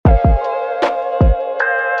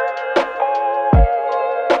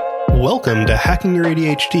Welcome to Hacking Your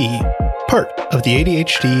ADHD, part of the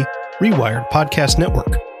ADHD Rewired podcast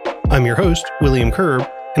network. I'm your host, William Kerb,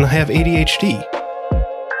 and I have ADHD.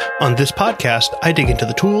 On this podcast, I dig into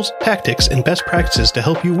the tools, tactics, and best practices to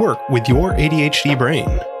help you work with your ADHD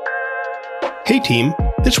brain. Hey team,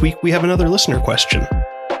 this week we have another listener question.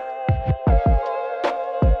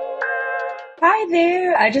 Hi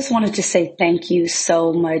there. I just wanted to say thank you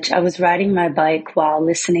so much. I was riding my bike while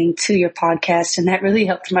listening to your podcast, and that really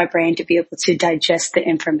helped my brain to be able to digest the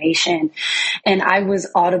information. And I was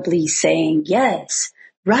audibly saying, yes,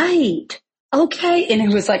 right, okay. And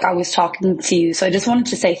it was like I was talking to you. So I just wanted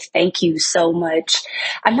to say thank you so much.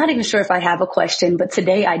 I'm not even sure if I have a question, but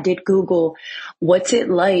today I did Google what's it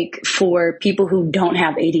like for people who don't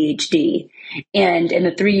have ADHD. And in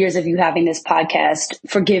the 3 years of you having this podcast,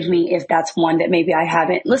 forgive me if that's one that maybe I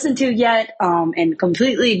haven't listened to yet, and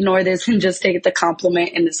completely ignore this and just take the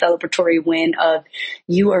compliment and the celebratory win of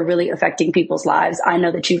you are really affecting people's lives. I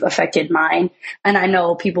know that you've affected mine. And I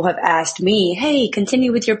know people have asked me, hey,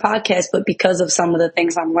 continue with your podcast. But because of some of the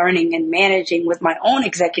things I'm learning and managing with my own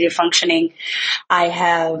executive functioning, I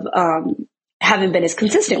haven't been as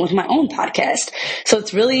consistent with my own podcast. So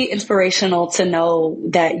it's really inspirational to know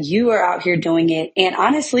that you are out here doing it, and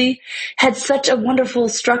honestly had such a wonderful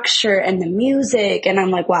structure and the music. And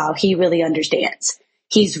I'm like, wow, he really understands.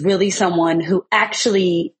 He's really someone who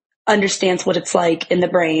actually understands what it's like in the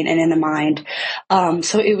brain and in the mind.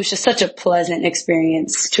 So it was just such a pleasant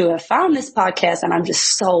experience to have found this podcast. And I'm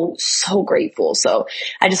just so grateful. So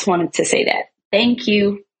I just wanted to say that. Thank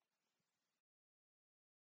you.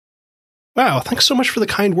 Wow, thanks so much for the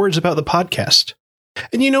kind words about the podcast.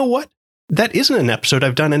 And you know what? That isn't an episode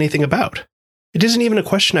I've done anything about. It isn't even a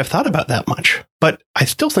question I've thought about that much, but I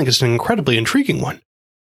still think it's an incredibly intriguing one.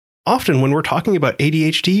 Often when we're talking about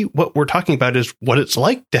ADHD, what we're talking about is what it's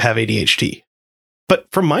like to have ADHD. But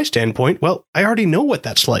from my standpoint, well, I already know what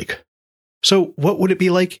that's like. So what would it be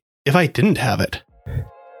like if I didn't have it?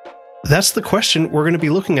 That's the question we're going to be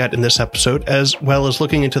looking at in this episode, as well as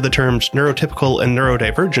looking into the terms neurotypical and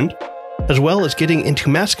neurodivergent, as well as getting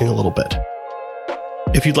into masking a little bit.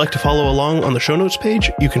 If you'd like to follow along on the show notes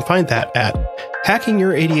page, you can find that at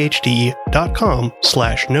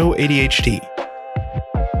hackingYourADHD.com/KnowADHD.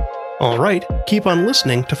 All right, keep on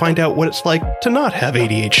listening to find out what it's like to not have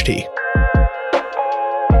ADHD.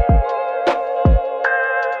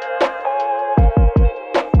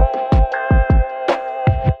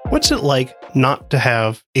 What's it like not to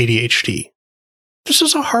have ADHD? This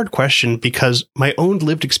is a hard question because my own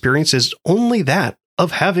lived experience is only that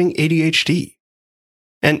of having ADHD.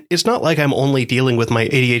 And it's not like I'm only dealing with my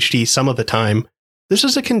ADHD some of the time. This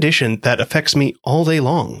is a condition that affects me all day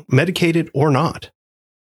long, medicated or not.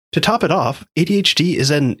 To top it off, ADHD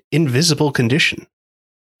is an invisible condition.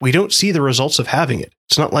 We don't see the results of having it.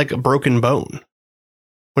 It's not like a broken bone.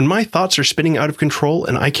 When my thoughts are spinning out of control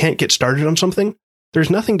and I can't get started on something,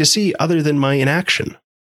 there's nothing to see other than my inaction.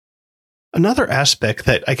 Another aspect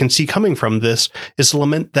that I can see coming from this is the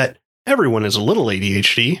lament that everyone is a little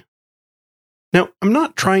ADHD. Now, I'm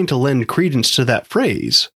not trying to lend credence to that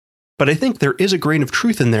phrase, but I think there is a grain of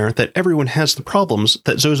truth in there that everyone has the problems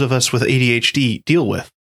that those of us with ADHD deal with.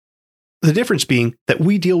 The difference being that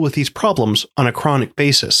we deal with these problems on a chronic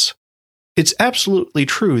basis. It's absolutely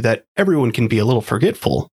true that everyone can be a little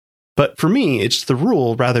forgetful, but for me, it's the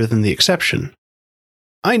rule rather than the exception.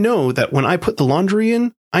 I know that when I put the laundry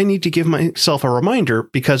in, I need to give myself a reminder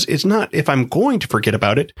because it's not if I'm going to forget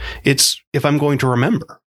about it, it's if I'm going to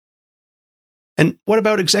remember. And what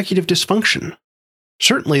about executive dysfunction?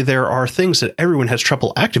 Certainly there are things that everyone has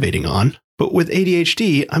trouble activating on, but with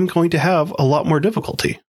ADHD, I'm going to have a lot more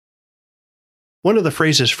difficulty. One of the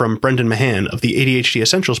phrases from Brendan Mahan of the ADHD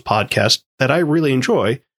Essentials podcast that I really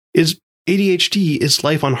enjoy is ADHD is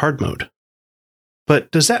life on hard mode. But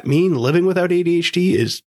does that mean living without ADHD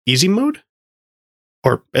is easy mode?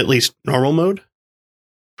 Or at least normal mode?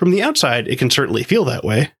 From the outside, it can certainly feel that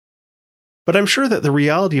way. But I'm sure that the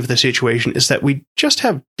reality of the situation is that we just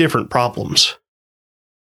have different problems.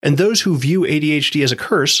 And those who view ADHD as a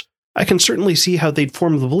curse, I can certainly see how they'd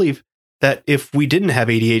form the belief that if we didn't have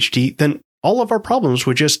ADHD, then all of our problems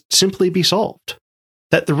would just simply be solved.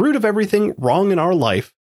 That the root of everything wrong in our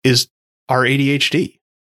life is our ADHD.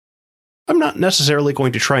 I'm not necessarily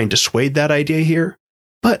going to try and dissuade that idea here,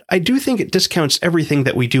 but I do think it discounts everything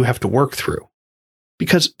that we do have to work through.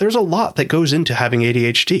 Because there's a lot that goes into having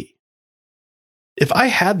ADHD. If I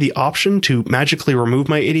had the option to magically remove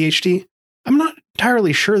my ADHD, I'm not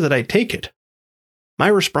entirely sure that I'd take it. My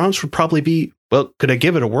response would probably be, well, could I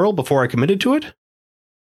give it a whirl before I committed to it?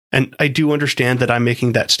 And I do understand that I'm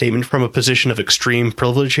making that statement from a position of extreme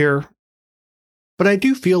privilege here. but I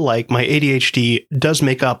do feel like my ADHD does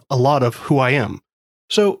make up a lot of who I am,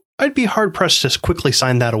 so I'd be hard-pressed to quickly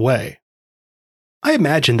sign that away. I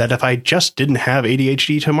imagine that if I just didn't have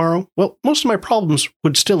ADHD tomorrow, well, most of my problems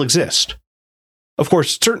would still exist. Of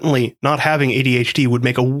course, certainly not having ADHD would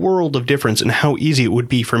make a world of difference in how easy it would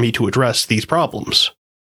be for me to address these problems.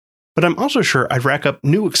 But I'm also sure I'd rack up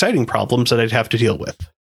new exciting problems that I'd have to deal with.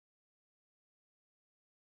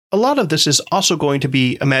 A lot of this is also going to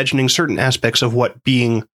be imagining certain aspects of what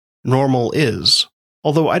being normal is,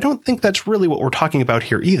 although I don't think that's really what we're talking about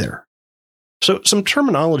here either. So some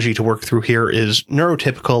terminology to work through here is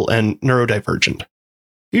neurotypical and neurodivergent.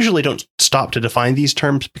 Usually don't stop to define these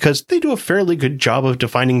terms because they do a fairly good job of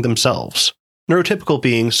defining themselves. Neurotypical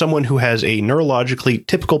being someone who has a neurologically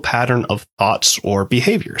typical pattern of thoughts or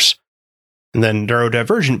behaviors. And then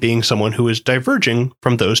neurodivergent being someone who is diverging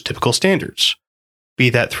from those typical standards. Be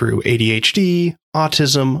that through ADHD,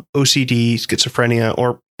 autism, OCD, schizophrenia,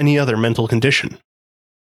 or any other mental condition.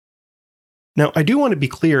 Now, I do want to be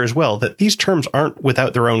clear as well that these terms aren't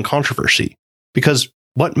without their own controversy, because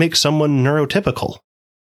what makes someone neurotypical?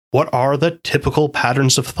 What are the typical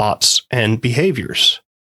patterns of thoughts and behaviors?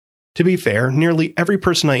 To be fair, nearly every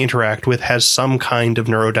person I interact with has some kind of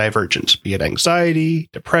neurodivergence, be it anxiety,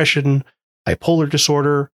 depression, bipolar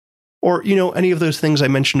disorder, or, any of those things I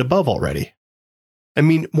mentioned above already. I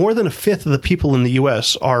mean, more than a fifth of the people in the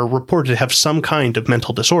US are reported to have some kind of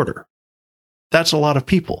mental disorder. That's a lot of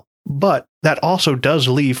people. But that also does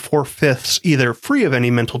leave 4/5 either free of any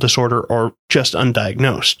mental disorder or just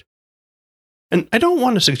undiagnosed. And I don't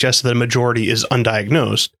want to suggest that a majority is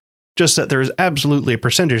undiagnosed, just that there is absolutely a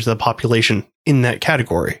percentage of the population in that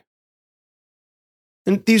category.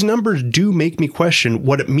 And these numbers do make me question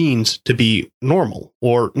what it means to be normal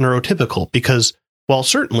or neurotypical, because while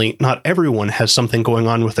certainly not everyone has something going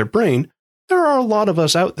on with their brain, there are a lot of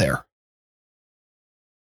us out there.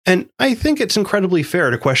 And I think it's incredibly fair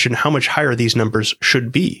to question how much higher these numbers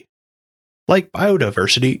should be. Like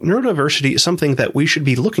biodiversity, neurodiversity is something that we should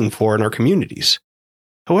be looking for in our communities.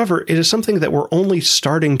 However, it is something that we're only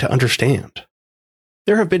starting to understand.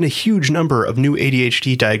 There have been a huge number of new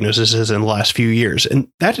ADHD diagnoses in the last few years, and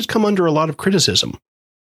that has come under a lot of criticism.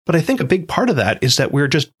 But I think a big part of that is that we're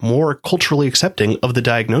just more culturally accepting of the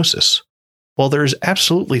diagnosis. While there is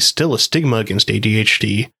absolutely still a stigma against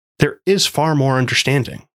ADHD, there is far more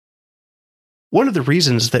understanding. One of the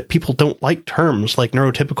reasons that people don't like terms like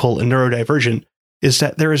neurotypical and neurodivergent is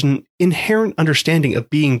that there is an inherent understanding of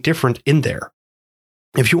being different in there.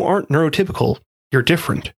 If you aren't neurotypical, you're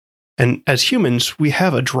different. And as humans, we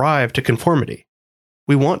have a drive to conformity.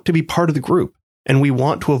 We want to be part of the group, and we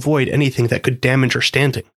want to avoid anything that could damage our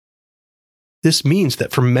standing. This means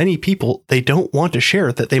that for many people, they don't want to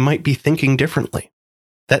share that they might be thinking differently,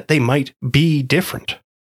 that they might be different.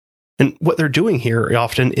 And what they're doing here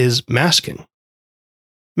often is masking.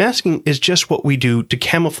 Masking is just what we do to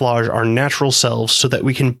camouflage our natural selves so that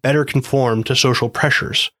we can better conform to social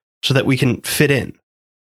pressures, so that we can fit in.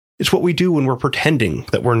 It's what we do when we're pretending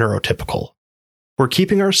that we're neurotypical. We're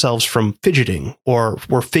keeping ourselves from fidgeting, or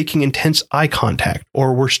we're faking intense eye contact,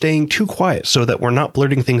 or we're staying too quiet so that we're not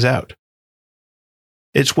blurting things out.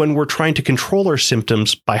 It's when we're trying to control our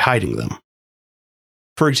symptoms by hiding them.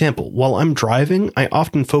 For example, while I'm driving, I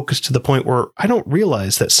often focus to the point where I don't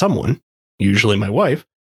realize that someone, usually my wife,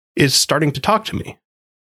 is starting to talk to me.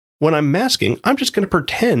 When I'm masking, I'm just going to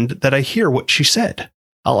pretend that I hear what she said.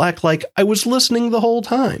 I'll act like I was listening the whole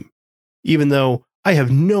time, even though I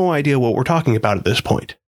have no idea what we're talking about at this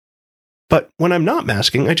point. But when I'm not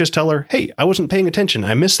masking, I just tell her, hey, I wasn't paying attention.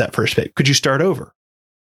 I missed that first bit. Could you start over?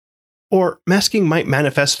 Or masking might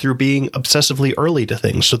manifest through being obsessively early to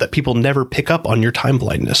things so that people never pick up on your time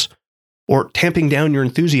blindness, or tamping down your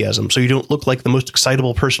enthusiasm so you don't look like the most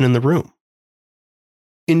excitable person in the room.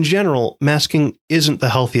 In general, masking isn't the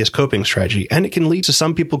healthiest coping strategy, and it can lead to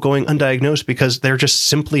some people going undiagnosed because they're just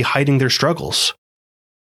simply hiding their struggles.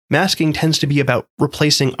 Masking tends to be about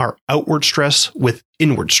replacing our outward stress with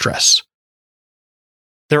inward stress.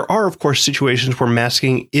 There are, of course, situations where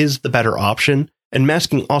masking is the better option, and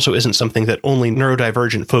masking also isn't something that only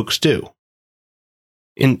neurodivergent folks do.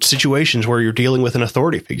 In situations where you're dealing with an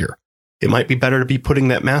authority figure, it might be better to be putting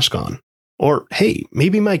that mask on. Or, hey,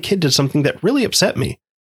 maybe my kid did something that really upset me,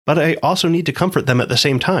 but I also need to comfort them at the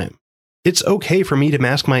same time. It's okay for me to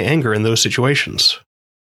mask my anger in those situations.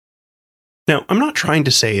 Now, I'm not trying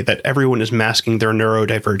to say that everyone is masking their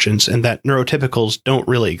neurodivergence and that neurotypicals don't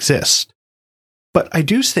really exist. But I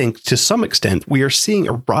do think, to some extent, we are seeing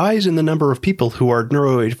a rise in the number of people who are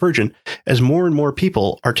neurodivergent as more and more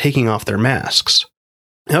people are taking off their masks.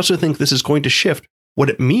 I also think this is going to shift what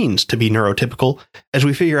it means to be neurotypical as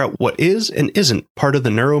we figure out what is and isn't part of the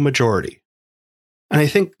neuromajority. And I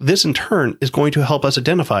think this in turn is going to help us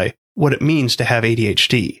identify what it means to have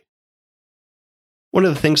ADHD. One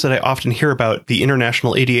of the things that I often hear about the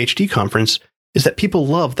International ADHD Conference is that people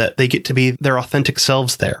love that they get to be their authentic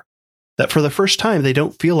selves there. That for the first time, they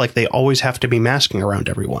don't feel like they always have to be masking around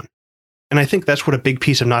everyone. And I think that's what a big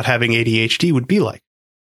piece of not having ADHD would be like.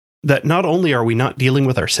 That not only are we not dealing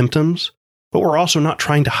with our symptoms, but we're also not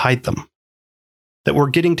trying to hide them. That we're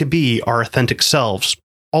getting to be our authentic selves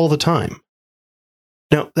all the time.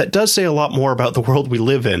 Now, that does say a lot more about the world we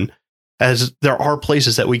live in, as there are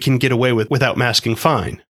places that we can get away with without masking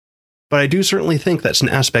fine. But I do certainly think that's an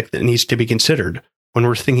aspect that needs to be considered when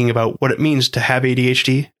we're thinking about what it means to have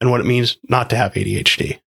ADHD and what it means not to have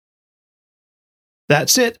ADHD.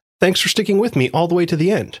 That's it. Thanks for sticking with me all the way to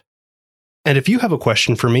the end. And if you have a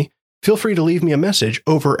question for me, feel free to leave me a message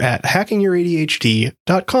over at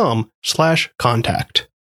hackingyyouradhd.com/contact.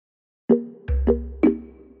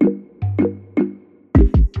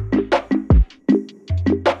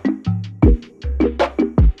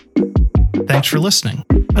 Thanks for listening.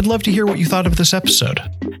 I'd love to hear what you thought of this episode.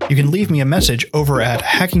 You can leave me a message over at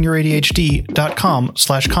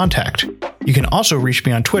hackingyyouradhd.com/contact. You can also reach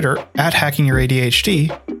me on Twitter at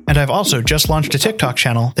hackingyyouradhd, and I've also just launched a TikTok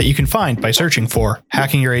channel that you can find by searching for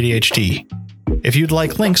Hacking Your ADHD. If you'd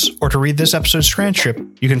like links or to read this episode's transcript,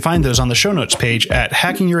 you can find those on the show notes page at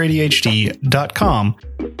hackingyyouradhd.com.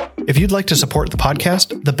 If you'd like to support the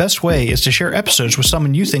podcast, the best way is to share episodes with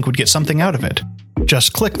someone you think would get something out of it.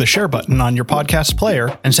 Just click the share button on your podcast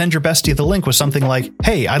player and send your bestie the link with something like,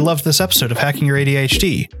 "Hey, I loved this episode of Hacking Your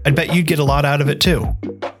ADHD. I'd bet you'd get a lot out of it too."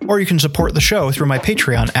 Or you can support the show through my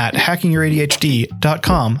Patreon at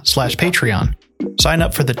hackingyyouradhd.com/Patreon. Sign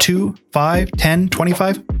up for the $2, $5, $10,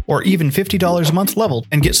 $25, or even $50 a month level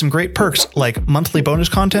and get some great perks like monthly bonus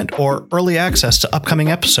content or early access to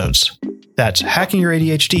upcoming episodes. That's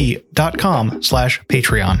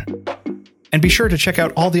hackingyyouradhd.com/Patreon. And be sure to check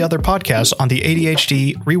out all the other podcasts on the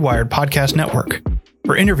ADHD Rewired Podcast Network.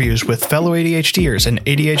 For interviews with fellow ADHDers and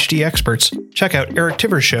ADHD experts, check out Eric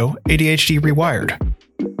Tiver's show, ADHD Rewired.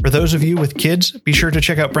 For those of you with kids, be sure to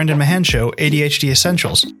check out Brendan Mahan's show, ADHD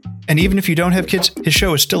Essentials. And even if you don't have kids, his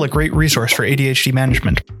show is still a great resource for ADHD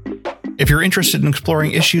management. If you're interested in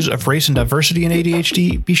exploring issues of race and diversity in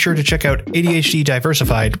ADHD, be sure to check out ADHD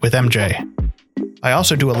Diversified with MJ. I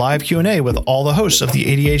also do a live Q&A with all the hosts of the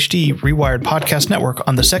ADHD Rewired Podcast Network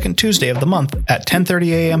on the second Tuesday of the month at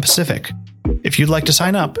 10:30 a.m. Pacific. If you'd like to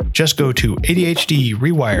sign up, just go to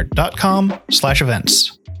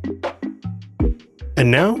adhdrewired.com/events.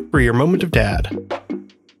 And now for your moment of dad.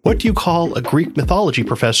 What do you call a Greek mythology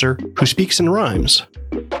professor who speaks in rhymes?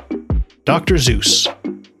 Dr. Zeus.